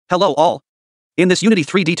Hello all. In this Unity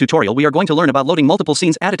 3D tutorial we are going to learn about loading multiple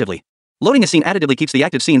scenes additively. Loading a scene additively keeps the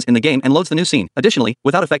active scenes in the game and loads the new scene, additionally,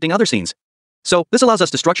 without affecting other scenes. So, this allows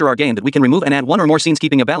us to structure our game that we can remove and add one or more scenes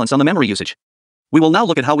keeping a balance on the memory usage. We will now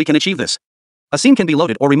look at how we can achieve this. A scene can be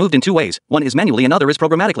loaded or removed in two ways, one is manually and other is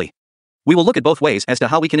programmatically. We will look at both ways as to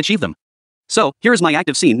how we can achieve them. So, here is my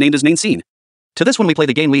active scene named as main scene. To this when we play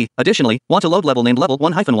the game we, additionally, want a load level named level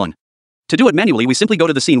 1-1. To do it manually we simply go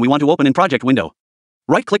to the scene we want to open in project window.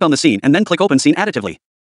 Right-click on the scene and then click Open Scene Additively.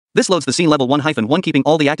 This loads the scene level 1-1 keeping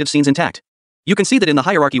all the active scenes intact. You can see that in the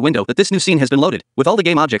hierarchy window that this new scene has been loaded, with all the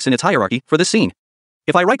game objects in its hierarchy, for this scene.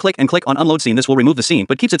 If I right-click and click on Unload Scene this will remove the scene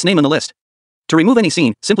but keeps its name in the list. To remove any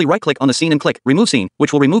scene, simply right-click on the scene and click Remove Scene,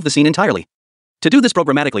 which will remove the scene entirely. To do this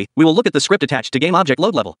programmatically, we will look at the script attached to Game Object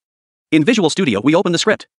Load Level. In Visual Studio we open the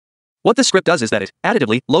script. What this script does is that it,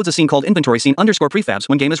 additively, loads a scene called inventory scene _ prefabs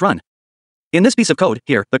when game is run. In this piece of code,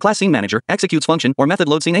 here, the class scene manager executes function or method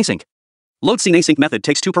load scene async. Load scene async method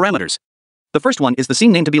takes two parameters. The first one is the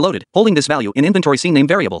scene name to be loaded, holding this value in inventory scene name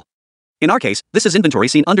variable. In our case, this is inventory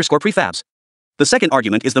scene _ prefabs. The second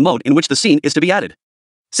argument is the mode in which the scene is to be added.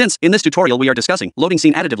 Since, in this tutorial we are discussing loading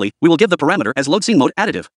scene additively, we will give the parameter as load scene mode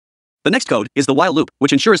additive. The next code is the while loop,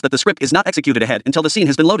 which ensures that the script is not executed ahead until the scene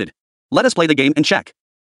has been loaded. Let us play the game and check.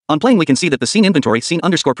 On playing we can see that the scene inventory scene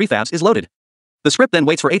 _ prefabs is loaded. The script then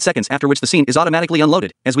waits for 8 seconds after which the scene is automatically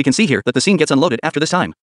unloaded, as we can see here that the scene gets unloaded after this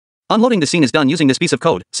time. Unloading the scene is done using this piece of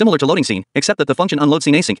code, similar to loading scene, except that the function unload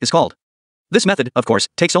scene async is called. This method, of course,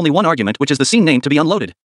 takes only one argument which is the scene name to be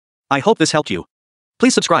unloaded. I hope this helped you.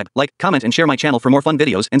 Please subscribe, like, comment and share my channel for more fun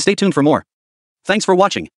videos and stay tuned for more. Thanks for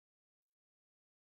watching.